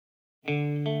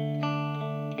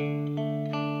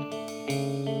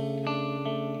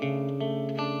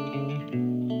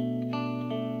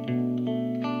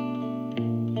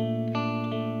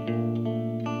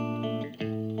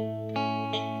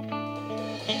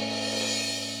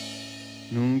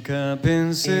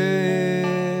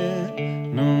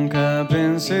Nunca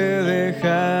pensé dejarte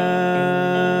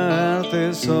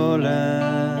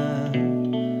sola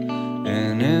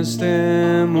en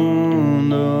este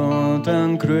mundo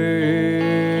tan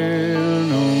cruel.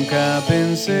 Nunca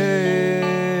pensé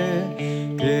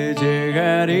que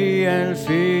llegaría el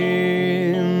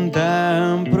fin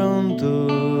tan pronto.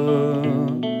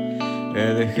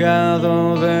 He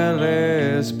dejado de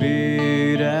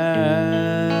respirar.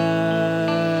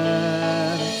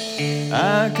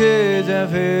 Aquella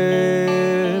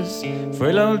vez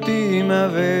fue la última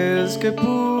vez que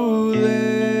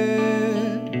pude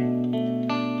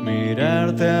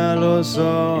mirarte a los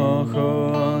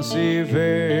ojos y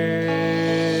ver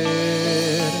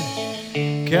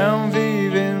que aún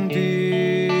vive en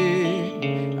ti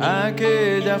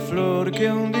aquella flor que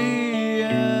un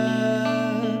día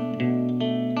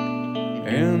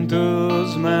en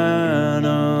tus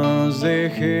manos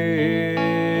dejé.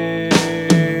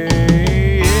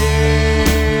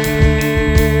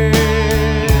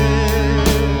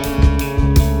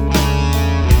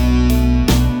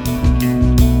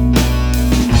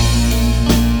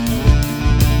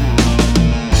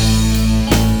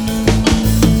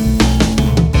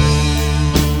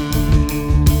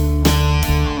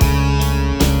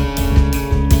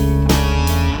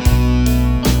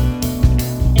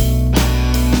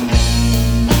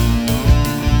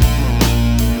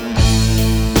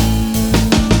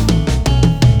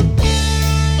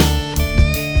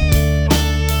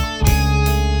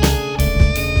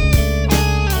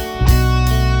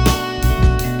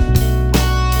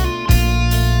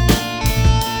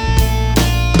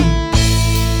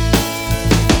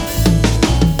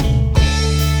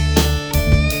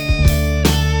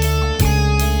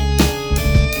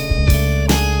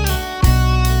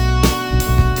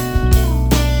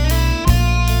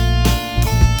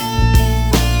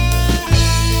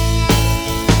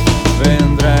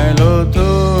 Vendrá el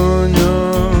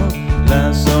otoño,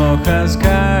 las hojas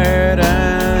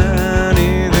caerán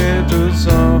y de tus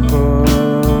ojos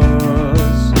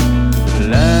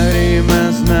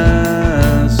lágrimas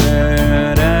nacerán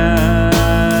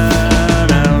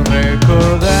al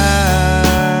recordar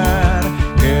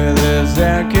que desde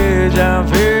aquella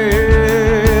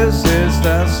vez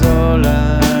estás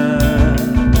sola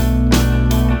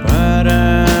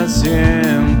para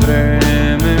siempre.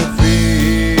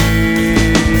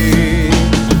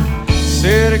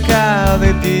 Cerca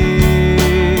de ti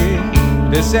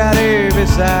desearé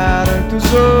besar tus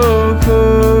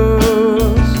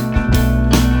ojos,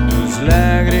 tus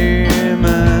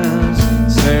lágrimas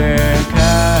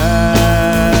secar.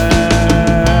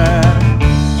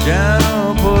 Ya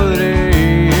no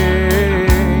podré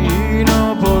y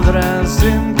no podrás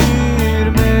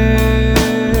sentirme,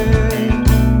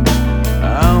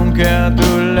 aunque a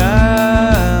tu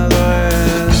lado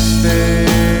esté.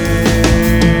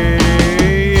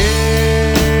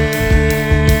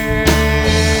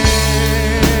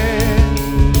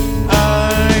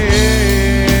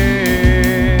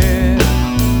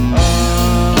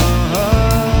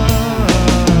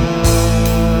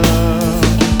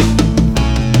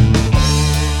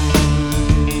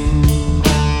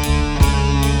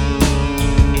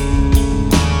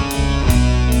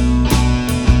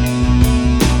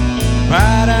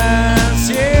 Para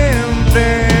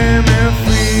siempre me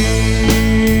fui.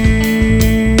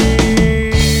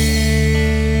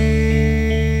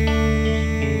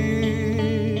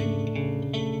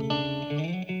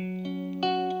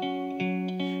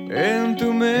 En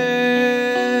tu mente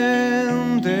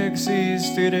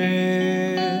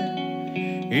existiré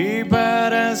y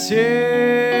para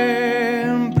siempre